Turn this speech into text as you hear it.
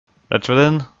Let's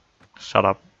within. Shut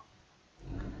up.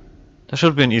 There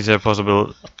should be an easier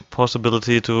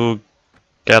possibility to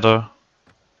gather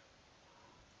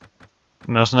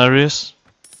mercenaries.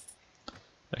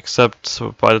 Except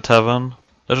by the tavern.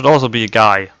 There should also be a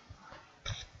guy.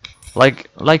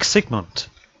 Like Sigmund.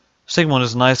 Sigmund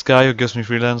is a nice guy who gives me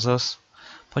freelancers.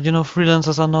 But you know,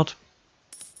 freelancers are not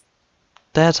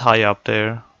that high up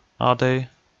there, are they?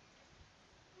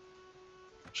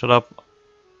 Shut up.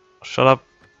 Shut up.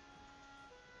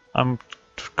 I'm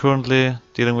currently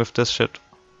dealing with this shit.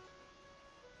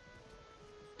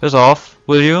 Piss off,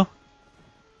 will you?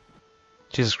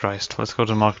 Jesus Christ, let's go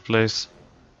to the marketplace.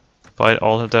 Buy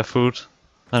all of their food.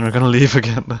 Then we're gonna leave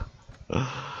again.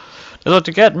 That's what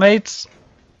you get, mates!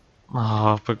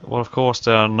 Ah, but well, of course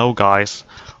there are no guys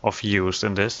of use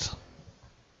in this.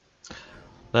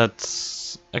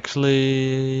 That's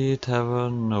actually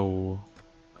tavern, no.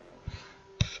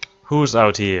 Who's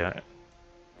out here?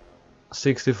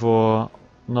 64,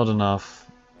 not enough.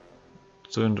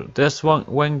 There's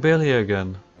Wang Bill here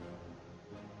again.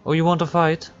 Oh, you want to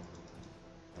fight?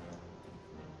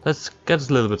 Let's get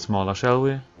a little bit smaller, shall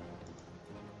we?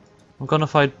 I'm gonna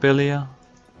fight Bill here.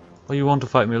 Or you want to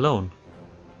fight me alone?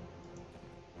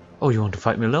 Oh, you want to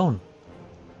fight me alone?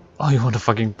 Oh, you want a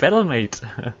fucking battle, mate?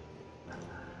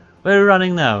 Where are you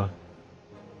running now?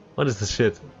 What is this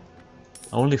shit?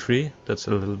 Only 3? That's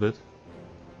a little bit.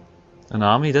 An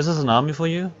army? This is an army for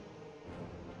you?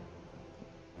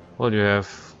 Well, you have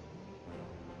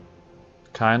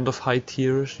kind of high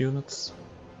tierish units.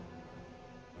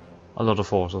 A lot of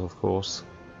horses, of course.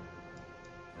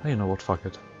 Oh, you know what, fuck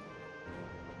it.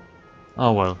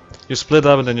 Oh well. You split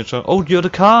up and then you try. Oh, you're the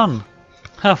Khan!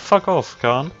 Ha, fuck off,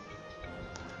 Khan.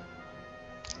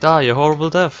 Die a horrible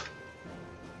death.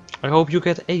 I hope you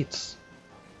get AIDS.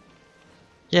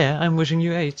 Yeah, I'm wishing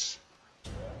you AIDS.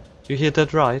 You hear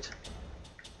that right?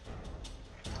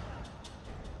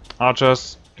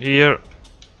 Archers, here.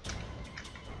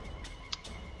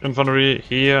 Infantry,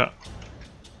 here.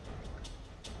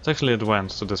 Let's actually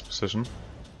advance to this position,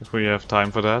 if we have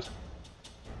time for that.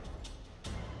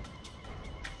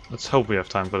 Let's hope we have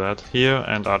time for that. Here,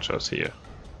 and archers here.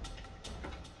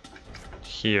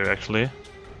 Here, actually.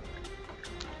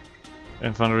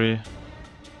 Infantry.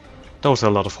 Those are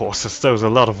a lot of horses, those are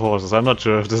a lot of horses. I'm not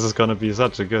sure if this is gonna be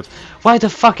such a good... Why the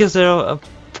fuck is there a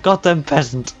goddamn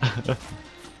peasant?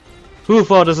 Who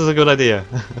thought this is a good idea?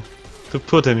 To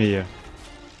put him here.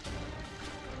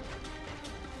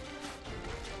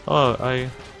 Oh, I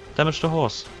damaged the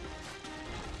horse.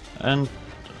 And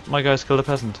my guys killed a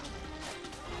peasant.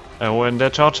 Oh, and they're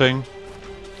charging.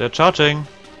 They're charging.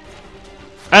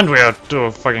 And we are to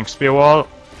a fucking spear wall.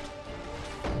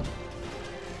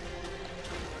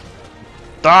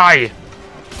 Die!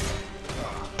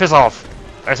 Piss off!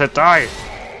 I said die!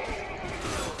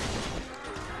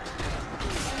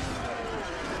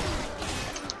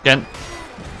 Again.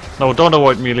 No, don't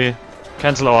avoid melee.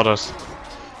 Cancel orders.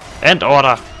 End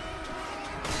order!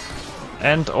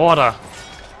 End order!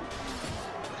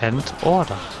 End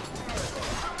order!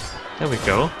 There we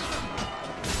go.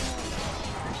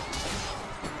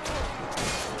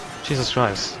 Jesus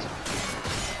Christ.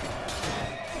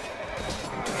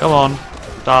 Come on.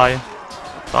 Die.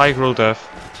 Die cruel death.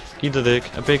 Eat a dick.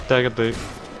 A big bag of dick.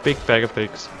 Big bag of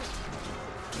dicks.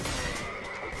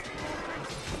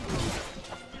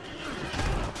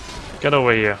 Get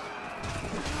over here.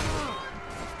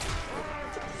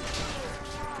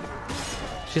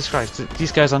 Jesus Christ,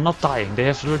 these guys are not dying. They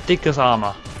have ridiculous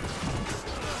armor.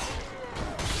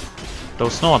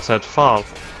 Those Snorts had far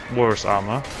worse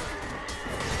armor.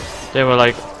 They were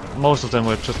like, most of them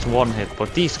were just one hit,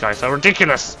 but these guys are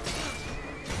ridiculous!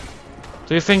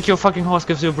 Do you think your fucking horse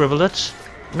gives you a privilege?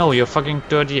 No, you're fucking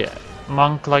dirty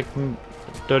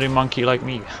dirty monkey like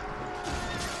me.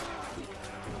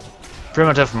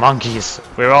 Primitive monkeys!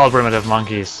 We're all primitive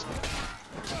monkeys!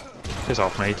 Piss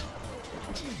off, mate.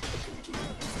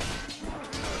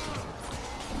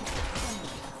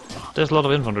 There's a lot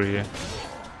of infantry here.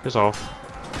 Piss off.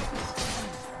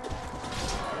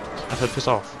 I said piss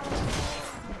off.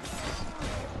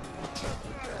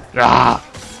 Ah!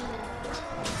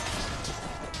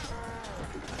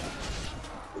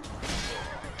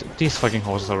 These fucking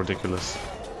horses are ridiculous.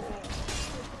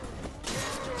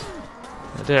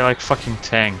 They're like fucking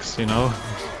tanks, you know?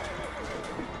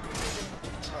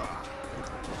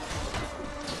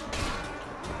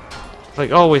 It's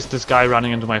like always this guy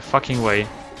running into my fucking way.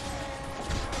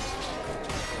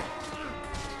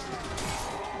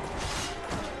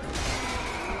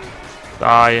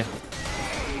 Die.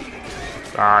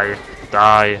 Die.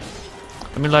 Die.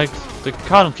 I mean, like, the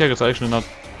Khan and Kyrgyz are actually not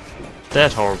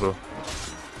that horrible.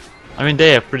 I mean,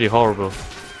 they are pretty horrible.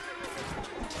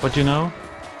 But you know,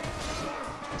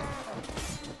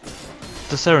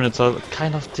 the Serenids are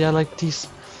kind of, they're like these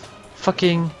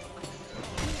fucking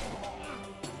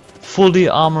fully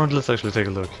armored. Let's actually take a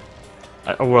look.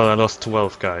 Well, I lost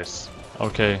 12 guys.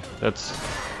 Okay, that's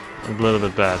a little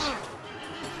bit bad.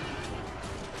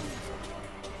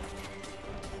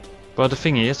 But the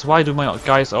thing is, why do my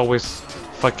guys always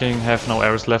fucking have no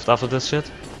arrows left after this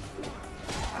shit?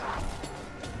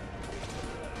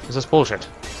 This is bullshit.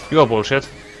 You are bullshit.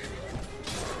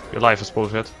 Your life is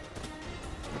bullshit.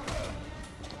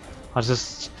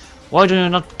 Why do you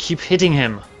not keep hitting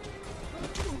him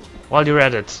while you're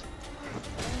at it?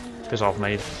 Piss off,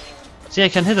 mate. See, I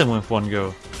can hit him with one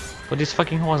go, but these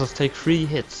fucking horses take 3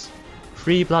 hits.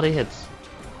 3 bloody hits.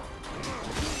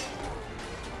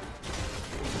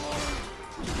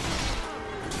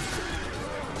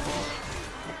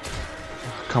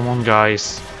 Come on,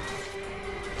 guys.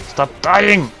 Stop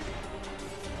dying!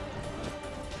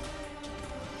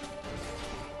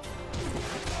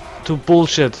 To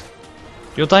bullshit.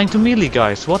 You're dying to melee,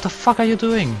 guys. What the fuck are you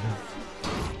doing?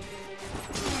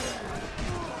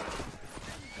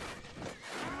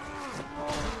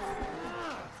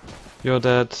 You're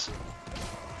dead.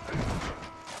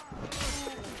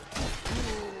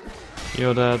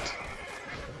 You're dead.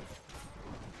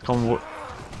 Come,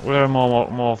 where are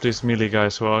more of these melee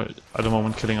guys who are at the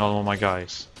moment killing all of my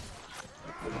guys?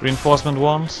 Reinforcement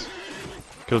ones.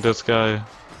 Kill this guy.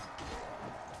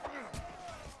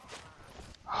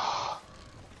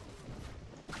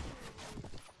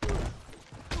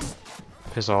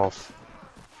 Piss off.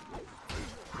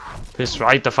 Piss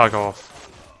right the fuck off.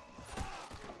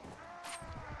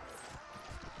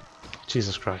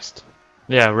 Jesus Christ.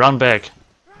 Yeah, run back.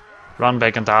 Run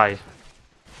back and die.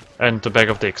 And the bag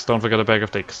of dicks. Don't forget the bag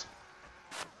of dicks.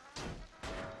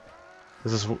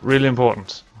 This is really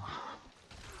important.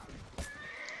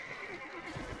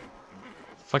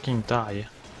 Fucking die.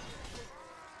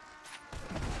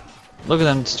 Look at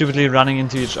them stupidly running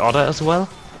into each other as well.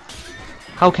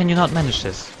 How can you not manage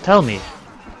this? Tell me.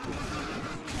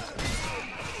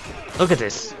 Look at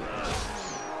this.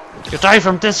 You die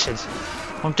from this shit.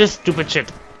 From this stupid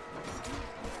shit.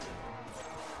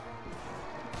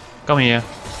 Come here.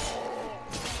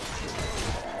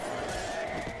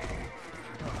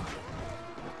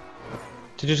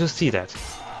 Did you just see that?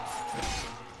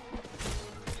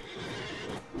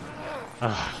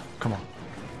 Ah, come on.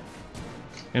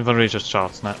 Infantry just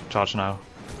charge now.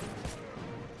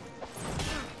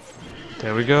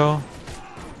 There we go.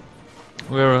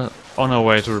 We're on our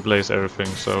way to replace everything,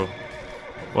 so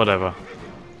whatever.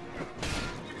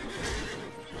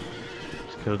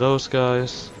 Let's kill those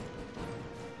guys.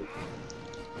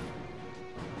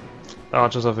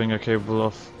 Archers, I think, are capable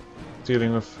of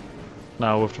dealing with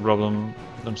now with the problem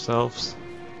themselves.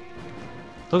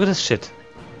 Look at this shit.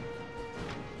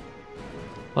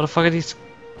 What the fuck are these?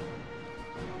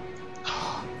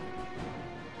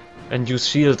 And use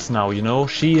shields now, you know?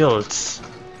 Shields!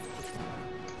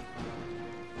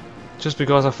 Just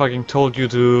because I fucking told you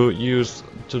to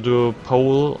do a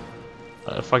pole,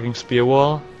 a fucking spear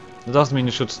wall, that doesn't mean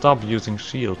you should stop using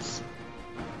shields.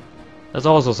 That's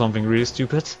also something really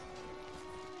stupid.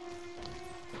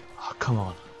 Oh, come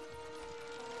on.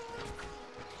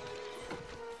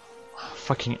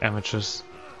 Fucking amateurs.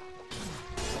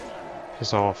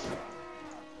 Piss off.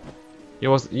 He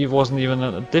wasn't even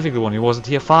a difficult one, he was a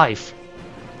tier 5.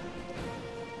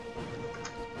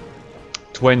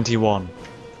 21.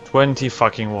 20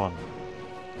 fucking 1.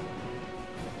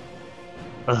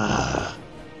 Ugh.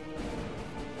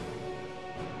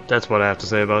 That's what I have to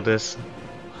say about this.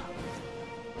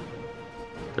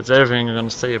 That's everything I'm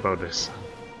gonna say about this.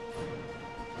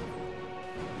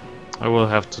 I will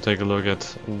have to take a look at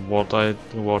what died.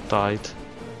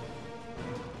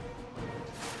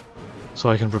 So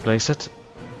I can replace it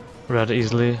rather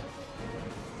easily.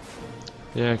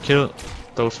 Yeah, kill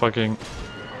those fucking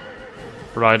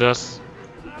riders.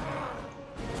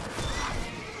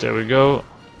 There we go,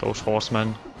 those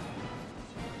horsemen.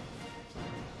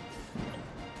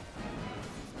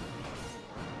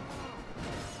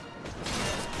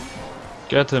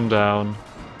 Get him down.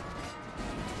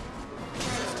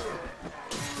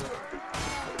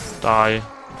 Die.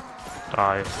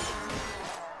 Die.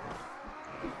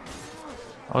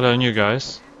 Oh, there are new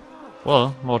guys.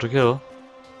 Well, more to kill.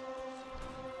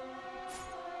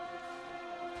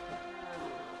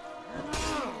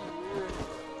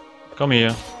 Come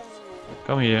here.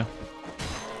 Come here.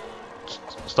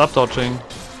 Stop dodging.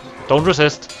 Don't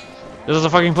resist. This is a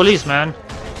fucking police, man.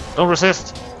 Don't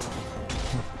resist.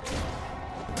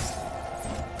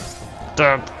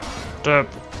 Derp. Derp.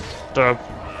 Derp.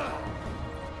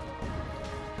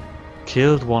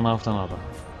 killed one after another.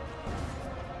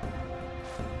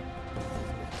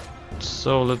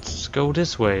 So let's go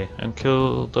this way and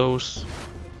kill those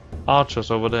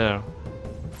archers over there.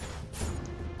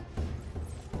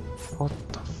 What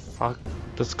the fuck?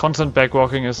 This constant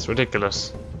backwalking is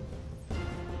ridiculous.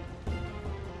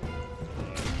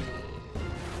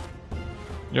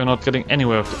 You're not getting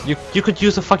anywhere. You could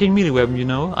use a fucking melee weapon, you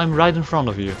know? I'm right in front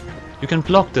of you. You can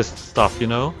block this stuff, you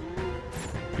know?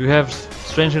 You have,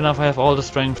 strangely enough, I have all the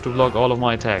strength to block all of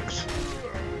my attacks.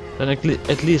 Then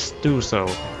at least do so.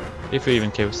 If you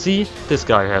even care. See? This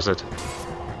guy has it.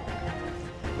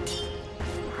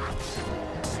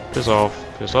 Piss off,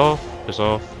 piss off, piss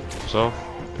off, piss off,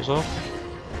 piss off,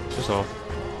 piss off,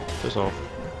 piss off,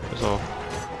 piss off.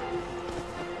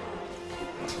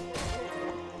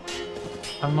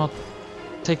 I'm not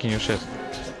taking your shit.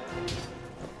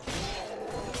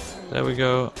 There we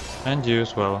go. And you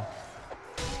as well.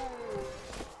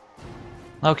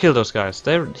 Now kill those guys.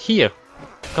 They're here.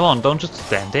 Come on, don't just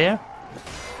stand there.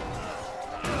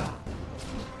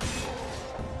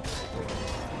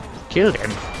 Kill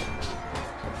them.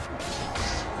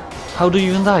 How do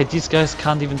you even die? These guys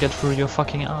can't even get through your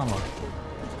fucking armor.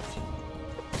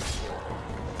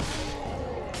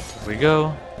 Here we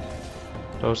go.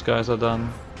 Those guys are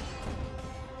done.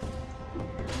 Here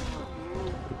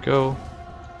we go.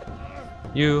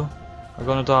 You are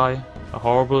gonna die a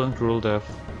horrible and cruel death.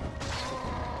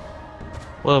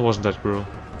 Well, it wasn't that cruel.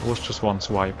 It was just one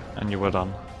swipe and you were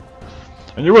done.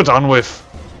 And you were done with!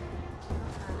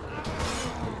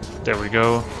 There we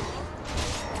go.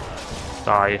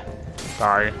 Die.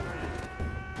 Die.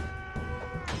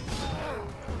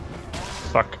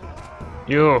 Fuck.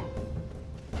 You!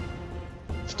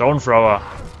 Stone thrower!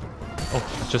 Oh,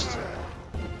 I just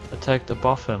attacked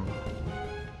above him.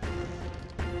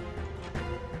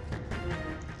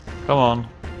 Come on.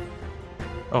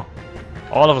 Oh,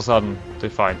 all of a sudden they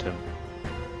find him.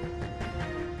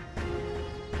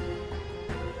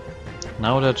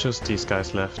 Now there are just these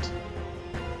guys left.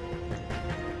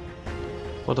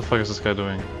 What the fuck is this guy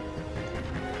doing?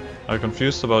 Are you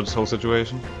confused about this whole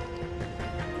situation?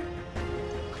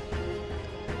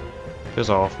 Piss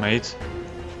off, mate.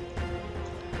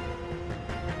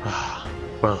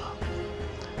 Well,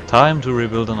 time to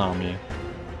rebuild an army.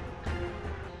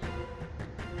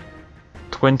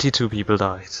 22 people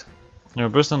died. You're a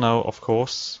prisoner now, of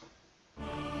course.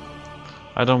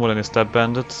 I don't want any stab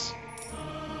bandits.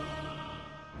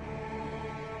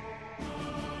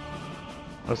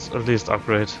 Let's at least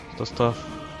upgrade the stuff.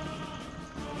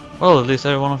 Well, at least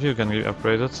every one of you can be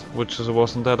upgraded, which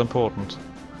wasn't that important.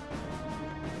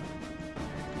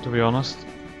 To be honest.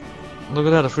 Look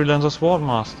at that, a freelancer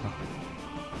swordmaster.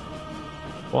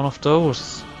 One of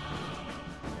those.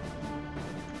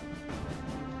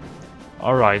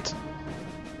 Alright.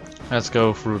 Let's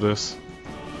go through this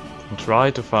and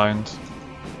try to find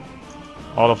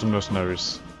all of the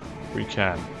mercenaries we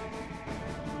can.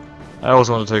 I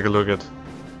also want to take a look at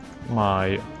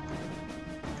my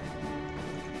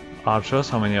archers,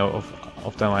 how many of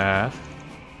them I have.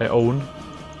 I own.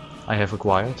 I have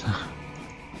acquired.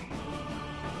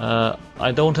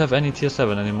 I don't have any tier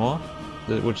 7 anymore,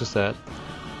 which is sad.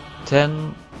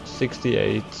 10,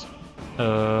 68,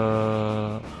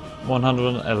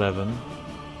 111,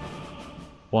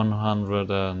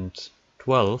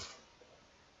 112,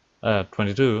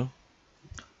 22,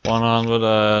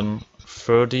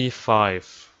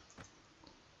 135.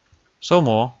 So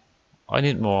more. I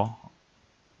need more.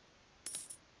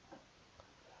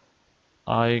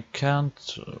 I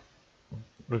can't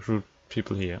recruit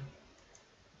people here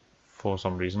for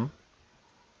some reason.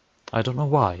 I don't know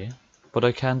why, but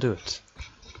I can do it.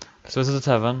 Let's visit the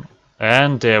tavern.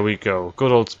 And there we go.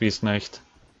 Good old Spießknecht.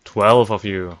 12 of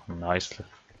you. Nicely.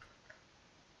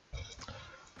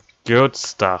 Good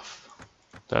stuff.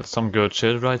 That's some good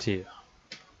shit right here.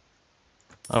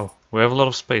 Oh, we have a lot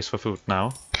of space for food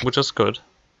now, which is good.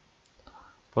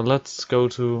 But let's go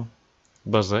to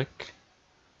Bazek.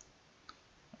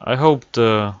 I hope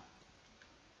the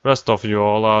rest of you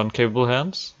all are in capable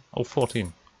hands. Oh,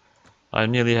 14. I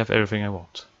nearly have everything I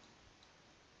want.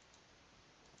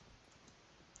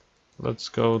 Let's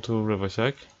go to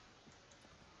Rivercheck.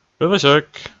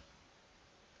 Rivercheck!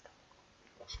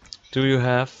 Do you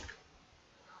have?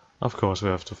 Of course we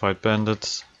have to fight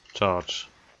bandits. Charge.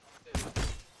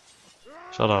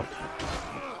 Shut up.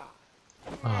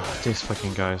 Oh, these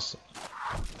fucking guys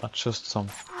are just some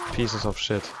pieces of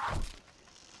shit.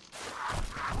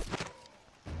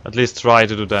 At least try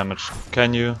to do damage.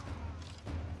 Can you?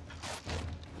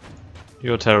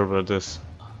 You're terrible at this.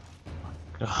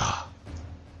 Ugh.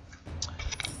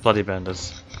 Bloody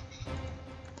bandits.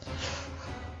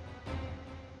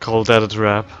 Call that a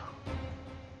trap.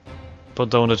 But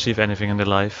don't achieve anything in the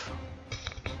life.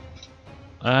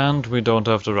 And we don't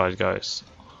have the right guys.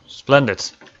 Splendid.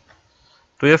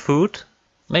 Do you have food?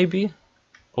 Maybe?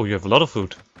 Oh, you have a lot of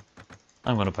food.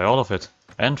 I'm gonna buy all of it.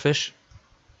 And fish.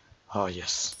 Oh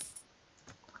yes.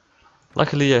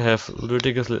 Luckily I have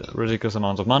ridiculous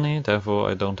amounts of money, therefore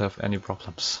I don't have any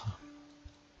problems.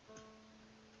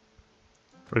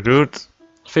 Recruit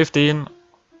 15.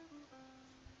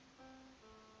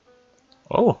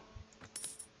 Oh.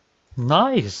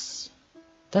 Nice.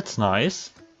 That's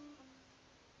nice.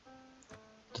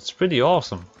 That's pretty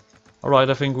awesome. Alright,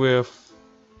 I think we have...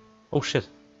 Oh shit.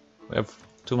 We have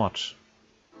too much.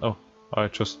 Oh, I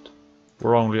just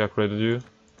wrongly upgraded you.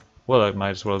 Well, I might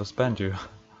as well disband you.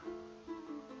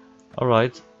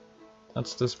 Alright.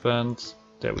 Let's disband.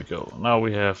 There we go. Now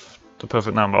we have the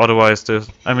perfect number. Otherwise,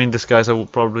 these guys are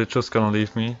probably just gonna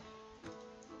leave me.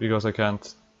 Because I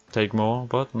can't take more.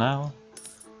 But now,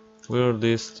 we're at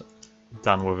least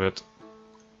done with it.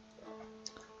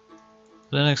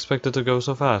 Didn't expect it to go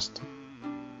so fast.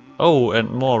 Oh, and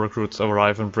more recruits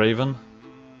arrive in Braven.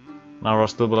 Nara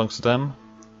still belongs to them.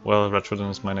 Well,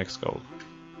 Retroden is my next goal.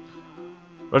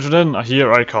 Retroden,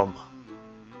 here I come.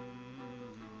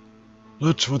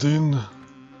 Retroden.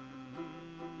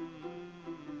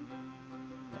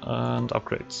 And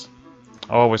upgrades.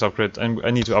 I always upgrade, and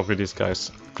I need to upgrade these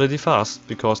guys pretty fast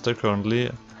because they're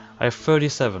currently... I have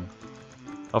 37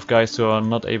 of guys who are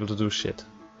not able to do shit.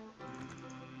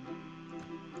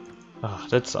 Ah,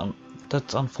 that's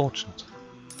unfortunate.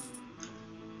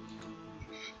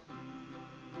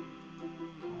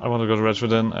 I want to go to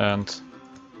Retroden and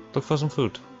look for some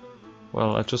food.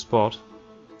 Well, I just bought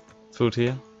food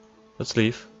here. Let's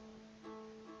leave.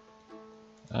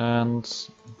 And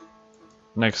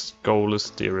next goal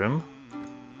is Dirim.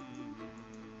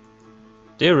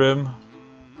 Dirim!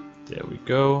 There we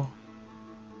go.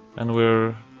 And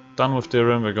we're done with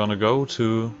Dirim. We're gonna go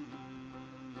to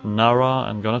Nara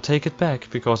and gonna take it back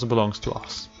because it belongs to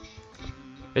us.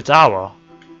 It's our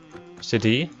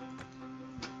city.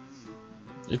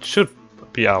 It should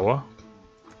be our.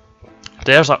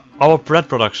 There's our bread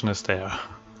production is there.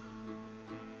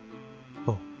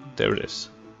 Oh, there it is.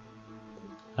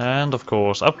 And of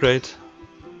course, upgrade.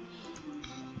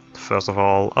 First of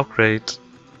all, upgrade.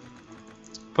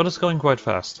 But it's going quite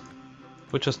fast,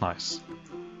 which is nice.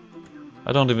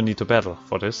 I don't even need to battle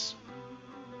for this.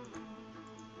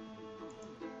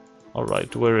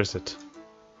 Alright, where is it?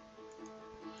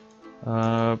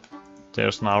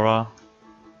 There's Nara.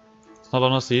 It's not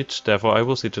on a siege, therefore I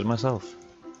will siege it myself.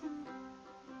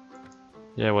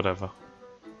 Yeah, whatever.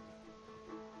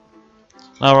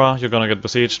 Nara, you're gonna get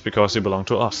besieged because you belong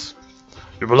to us.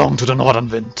 You belong to the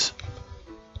Nordanvind.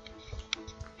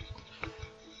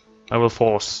 I will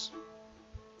force.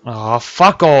 Ah,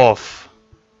 fuck off!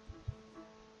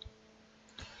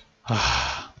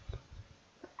 I'm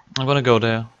gonna go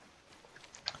there.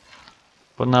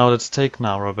 But now let's take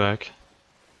Nara back.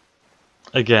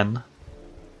 Again.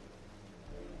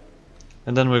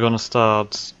 And then we're gonna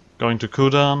start going to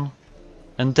Kudan.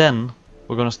 And then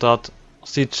we're gonna start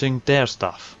sieging their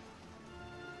stuff.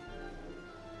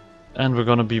 And we're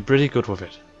gonna be pretty good with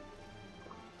it.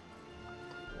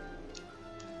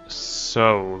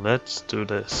 So let's do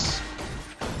this.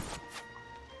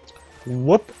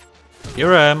 Whoop!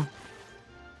 Here I am.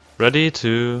 Ready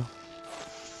to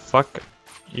fuck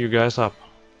you guys up.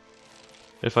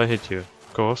 If I hit you,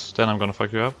 of course, then I'm gonna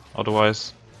fuck you up.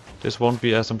 Otherwise, this won't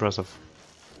be as impressive.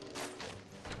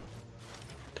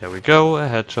 There we go, a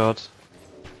headshot.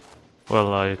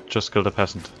 Well, I just killed a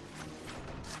peasant.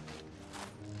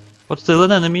 But still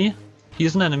an enemy.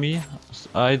 He's an enemy.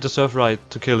 I deserve right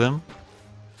to kill him.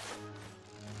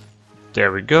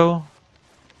 There we go.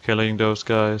 Killing those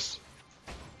guys.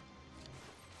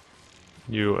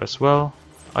 You as well.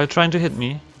 Are you trying to hit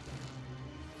me?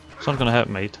 It's not gonna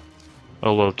happen, mate.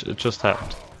 Oh well, it just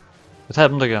happened. It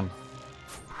happened again.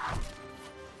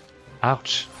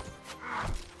 Ouch.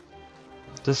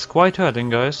 This is quite hurting,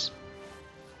 guys.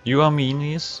 You are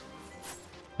meanies.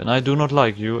 And I do not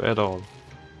like you at all.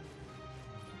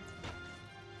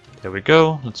 There we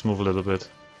go. Let's move a little bit.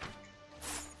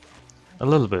 A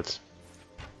little bit.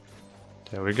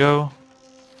 There we go.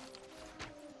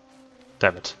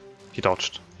 Damn it. He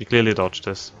dodged. He clearly dodged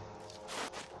this.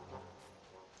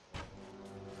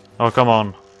 Oh, come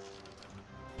on.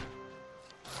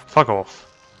 Fuck off.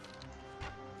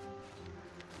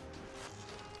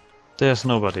 There's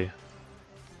nobody.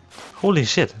 Holy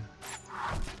shit.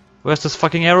 Where's this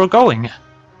fucking arrow going?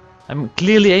 I'm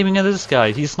clearly aiming at this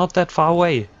guy. He's not that far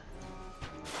away.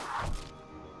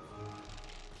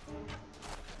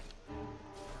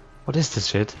 What is this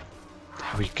shit?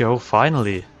 There we go,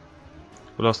 finally.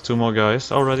 We lost 2 more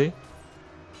guys already.